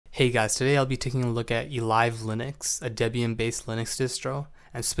Hey guys, today I'll be taking a look at Elive Linux, a Debian-based Linux distro,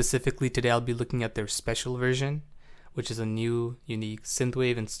 and specifically today I'll be looking at their special version, which is a new, unique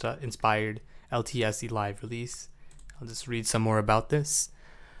synthwave inspired LTS Elive release. I'll just read some more about this.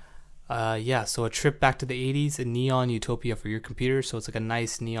 So a trip back to the 80s, a neon utopia for your computer. So it's like a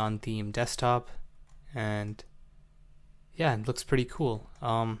nice neon themed desktop, and yeah, it looks pretty cool.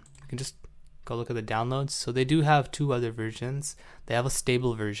 You can just go look at the downloads. So they do have two other versions. They have a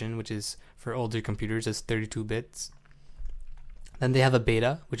stable version, which is for older computers, it's 32 bits. Then they have a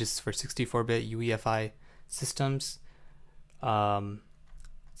beta, which is for 64-bit UEFI systems.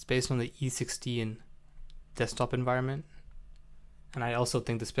 It's based on the E16 Desktop environment. And I also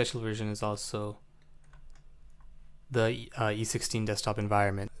think the special version is also the E16 Desktop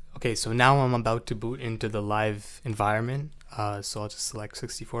environment. Okay, so now I'm about to boot into the live environment. So I'll just select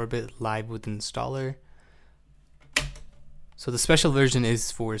 64-bit live with installer. So the special version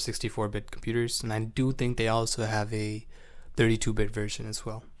is for 64-bit computers, and I do think they also have a 32-bit version as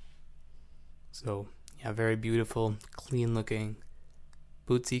well. So yeah, very beautiful, clean looking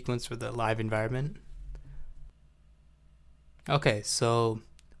boot sequence for the live environment. Okay, so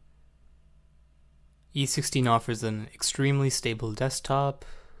E16 offers an extremely stable desktop.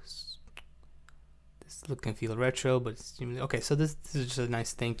 This look and feel retro, but it's okay. So this is just a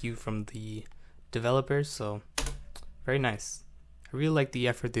nice thank you from the developers. So very nice. I really like the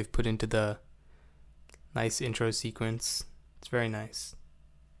effort they've put into the nice intro sequence. It's very nice.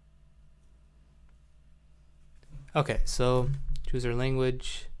 Okay, so choose our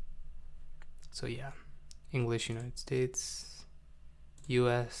language. So yeah, English, United States,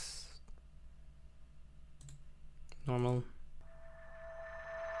 US, normal.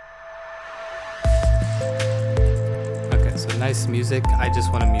 Okay, so nice music. I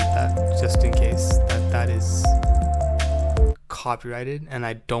just want to mute that just in case that is copyrighted, and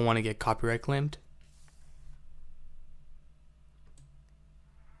I don't want to get copyright claimed.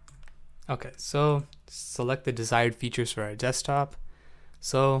 Okay, so select the desired features for our desktop.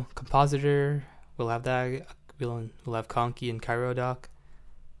 So compositor, we'll have that. We'll have Conky and CairoDoc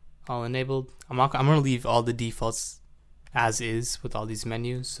all enabled. I'm gonna leave all the defaults as is with all these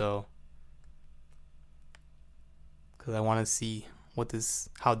menus, so because I want to see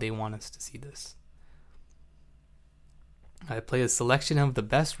how they want us to see this. I play a selection of the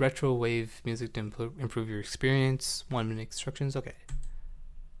best RETROWAVE music to improve your experience. 1-minute instructions. Okay.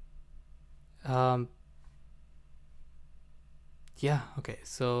 Yeah. Okay.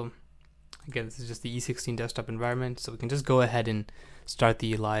 So again, this is just the E16 desktop environment, so we can just go ahead and start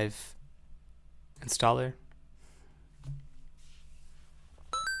the Elive installer.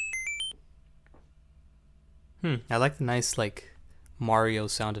 I like the nice like Mario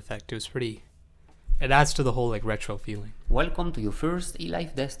sound effect. It adds to the whole like retro feeling. Welcome to your first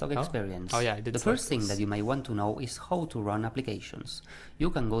Elive desktop experience. Oh yeah, I did. The first thing that you might want to know is how to run applications.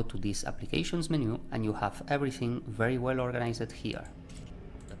 You can go to this applications menu and you have everything very well organized here,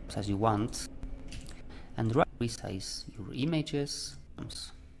 as you want, and resize your images.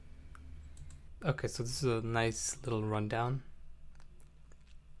 Okay, so this is a nice little rundown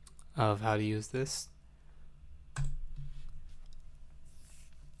of how to use this.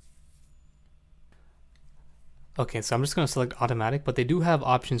 Okay, so I'm just going to select automatic, but they do have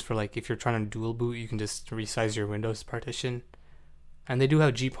options for like if you're trying to dual boot, you can just resize your Windows partition. And they do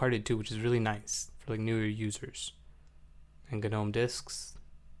have gparted too, which is really nice for like newer users. And GNOME disks.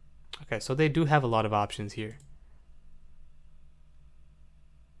 Okay, so they do have a lot of options here.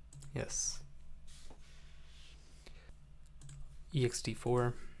 Yes.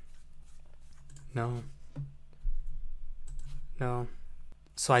 ext4. No. No.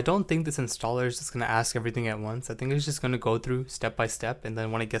 So I don't think this installer is just going to ask everything at once. I think it's just going to go through step by step, and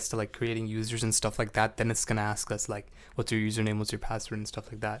then when it gets to like creating users and stuff like that, then it's going to ask us like what's your username, what's your password, and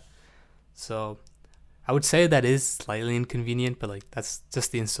stuff like that. So I would say that is slightly inconvenient, but like that's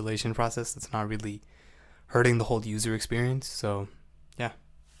just the installation process. That's not really hurting the whole user experience. So yeah.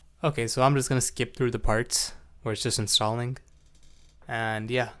 Okay, so I'm just going to skip through the parts where it's just installing, and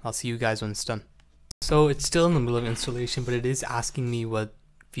yeah, I'll see you guys when it's done. So it's still in the middle of installation, but it is asking me what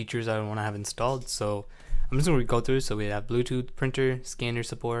features I want to have installed. So I'm just going to go through. So we have Bluetooth, printer, scanner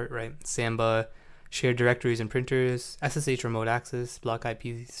support, right? Samba, shared directories and printers, SSH remote access, block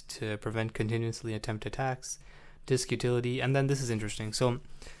IPs to prevent continuously attempt attacks, disk utility, and then this is interesting. So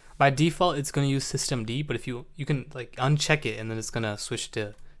by default, it's going to use systemd, but if you can like uncheck it, and then it's going to switch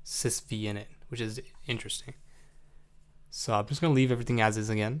to sysv in it, which is interesting. So I'm just going to leave everything as is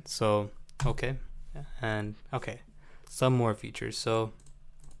again. So okay, and okay, some more features. So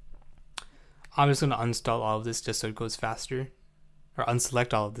I'm just going to uninstall all of this just so it goes faster. or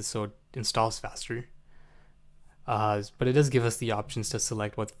unselect all of this so it installs faster. But it does give us the options to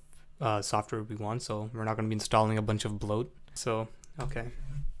select what software we want, so we're not going to be installing a bunch of bloat. So, okay.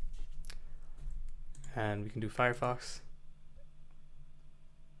 And we can do Firefox.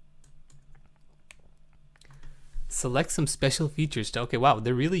 Select some special features. Okay, wow,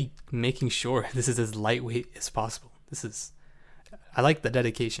 they're really making sure this is as lightweight as possible. I like the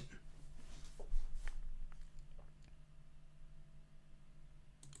dedication.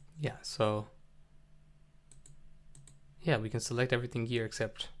 Yeah, so yeah, we can select everything here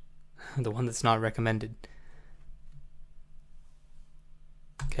except the one that's not recommended.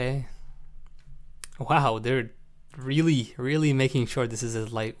 Okay. Wow, they're really making sure this is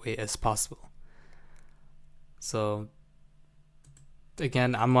as lightweight as possible. So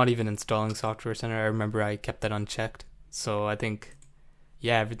again, I'm not even installing Software Center. I remember I kept that unchecked. So I think,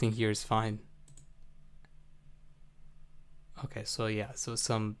 yeah, everything here is fine. Okay, so yeah, so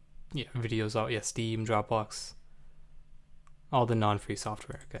some videos, Steam, Dropbox, all the non-free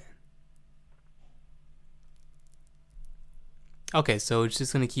software. Okay, so it's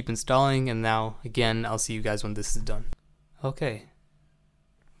just gonna keep installing, and now again I'll see you guys when this is done. Okay,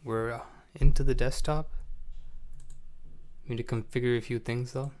 we're into the desktop. We need to configure a few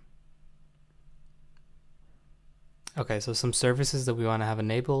things though. Okay, so some services that we want to have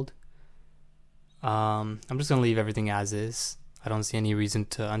enabled. I'm just gonna leave everything as is. I don't see any reason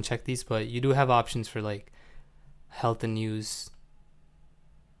to uncheck these, but you do have options for like health and news.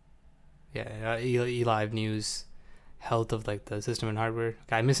 Yeah, Elive news, health of like the system and hardware.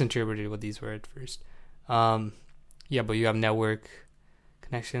 Okay, I misinterpreted what these were at first. Yeah, but you have network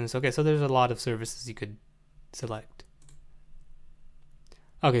connections. Okay, so there's a lot of services you could select.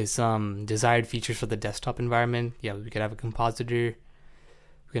 Okay, some desired features for the desktop environment. Yeah, we could have a compositor.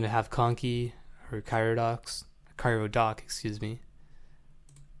 We're gonna have Conky or CheiroDoc, excuse me.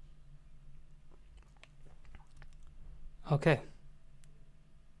 Okay.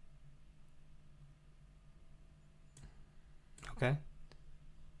 Okay.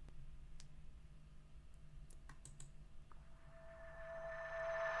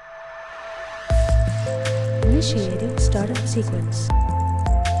 Initiating startup sequence.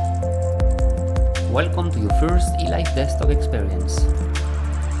 Welcome to your first Elive desktop experience.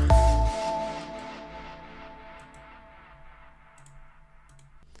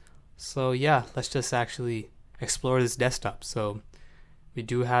 So yeah, let's just actually explore this desktop. So we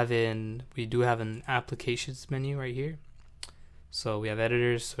do have an applications menu right here. So we have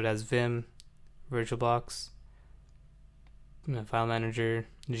editors, so it has Vim, VirtualBox, File Manager,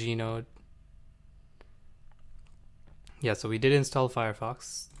 Gnode. Yeah, so we did install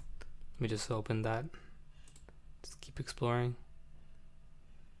Firefox. Let me just open that. Just keep exploring.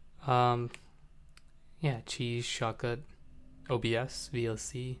 Yeah, Cheese, Shotcut, OBS,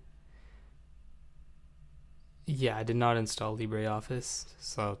 VLC. Yeah, I did not install LibreOffice,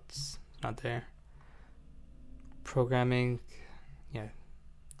 so it's not there. Programming, yeah,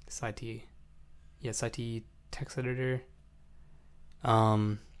 Site text editor.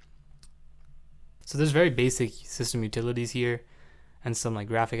 So there's very basic system utilities here and some like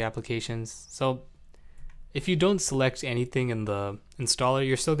graphic applications. So if you don't select anything in the installer,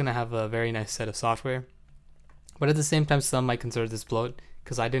 you're still gonna have a very nice set of software. But at the same time, some might consider this bloat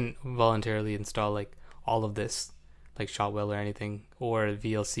because I didn't voluntarily install like all of this, like Shotwell or anything, or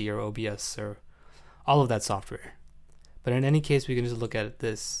VLC or OBS or all of that software. But in any case, we can just look at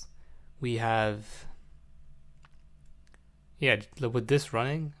this. We have, yeah, with this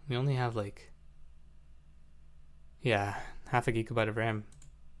running, we only have like, yeah, half a gigabyte of RAM.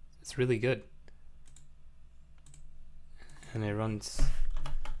 It's really good. And it runs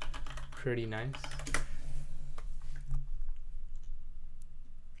pretty nice.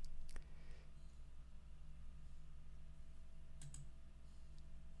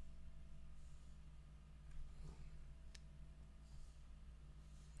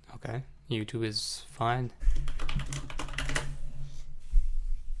 Okay, YouTube is fine.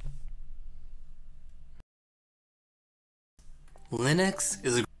 Linux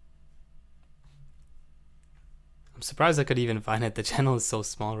is I'm surprised I could even find it. The channel is so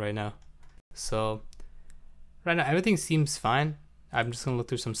small right now. So right now everything seems fine. I'm just gonna look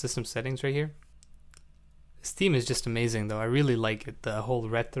through some system settings right here. This theme is just amazing though. I really like it, the whole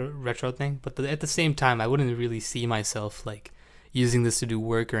retro thing, but at the same time I wouldn't really see myself like using this to do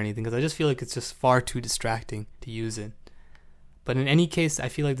work or anything because I just feel like it's just far too distracting to use it. But in any case, I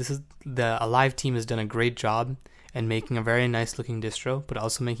feel like the Elive team has done a great job in making a very nice looking distro, but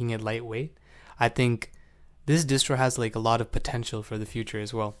also making it lightweight. I think this distro has like a lot of potential for the future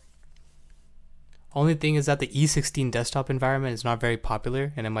as well. Only thing is that the E16 Desktop environment is not very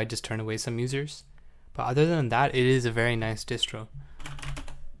popular and it might just turn away some users. But other than that, it is a very nice distro.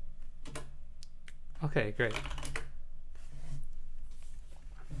 Okay, great.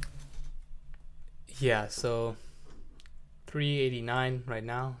 Yeah, so 389 right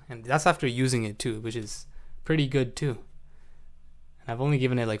now, and that's after using it too, which is pretty good too. And I've only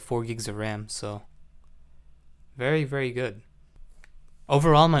given it like 4 gigs of RAM, so very, very good.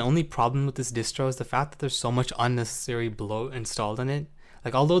 Overall, my only problem with this distro is the fact that there's so much unnecessary bloat installed in it.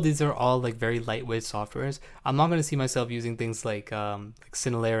 Like, although these are all like very lightweight softwares, I'm not going to see myself using things like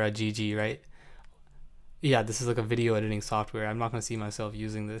Cinelera GG, right? Yeah, this is like a video editing software. I'm not going to see myself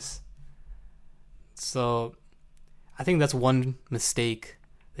using this. So I think that's one mistake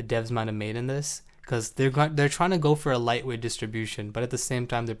the devs might have made in this, because they're trying to go for a lightweight distribution, but at the same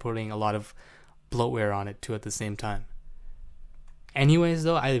time they're putting a lot of bloatware on it too at the same time. Anyways,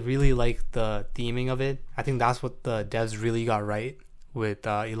 though, I really like the theming of it. I think that's what the devs really got right with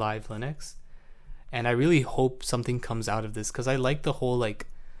Elive Linux, and I really hope something comes out of this, because I like the whole like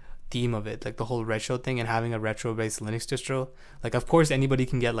theme of it, like the whole retro thing and having a retro-based Linux distro. Like, of course, anybody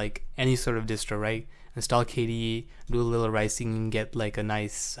can get like any sort of distro, right? Install KDE, do a little ricing, and get like a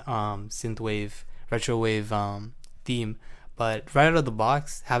nice synthwave, retrowave theme. But right out of the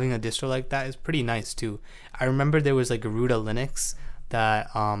box, having a distro like that is pretty nice too. I remember there was like Garuda Linux that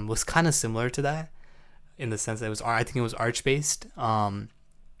was kind of similar to that, in the sense that it was, I think it was Arch based. It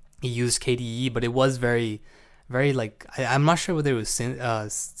used KDE, but it was very, very like, I'm not sure whether it was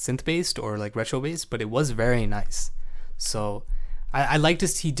synth based or like retro based, but it was very nice. So I like to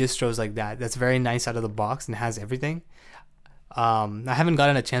see distros like that. That's very nice out of the box and has everything. I haven't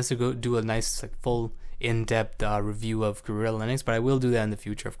gotten a chance to go do a nice like full in-depth review of Garuda Linux, but I will do that in the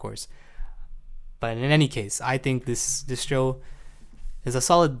future, of course. But in any case, I think this distro is a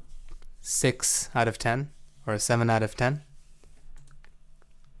solid 6 out of 10 or a 7 out of 10,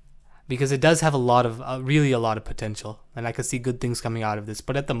 because it does have a lot of really a lot of potential, and I could see good things coming out of this.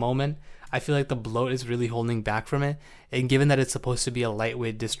 But at the moment, I feel like the bloat is really holding back from it, and given that it's supposed to be a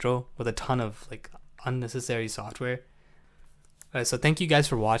lightweight distro with a ton of like unnecessary software. Alright, so thank you guys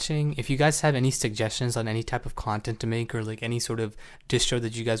for watching. If you guys have any suggestions on any type of content to make, or like any sort of distro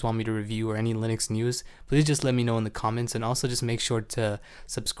that you guys want me to review, or any Linux news, please just let me know in the comments, and also just make sure to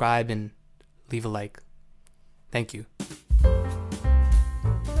subscribe and leave a like. Thank you.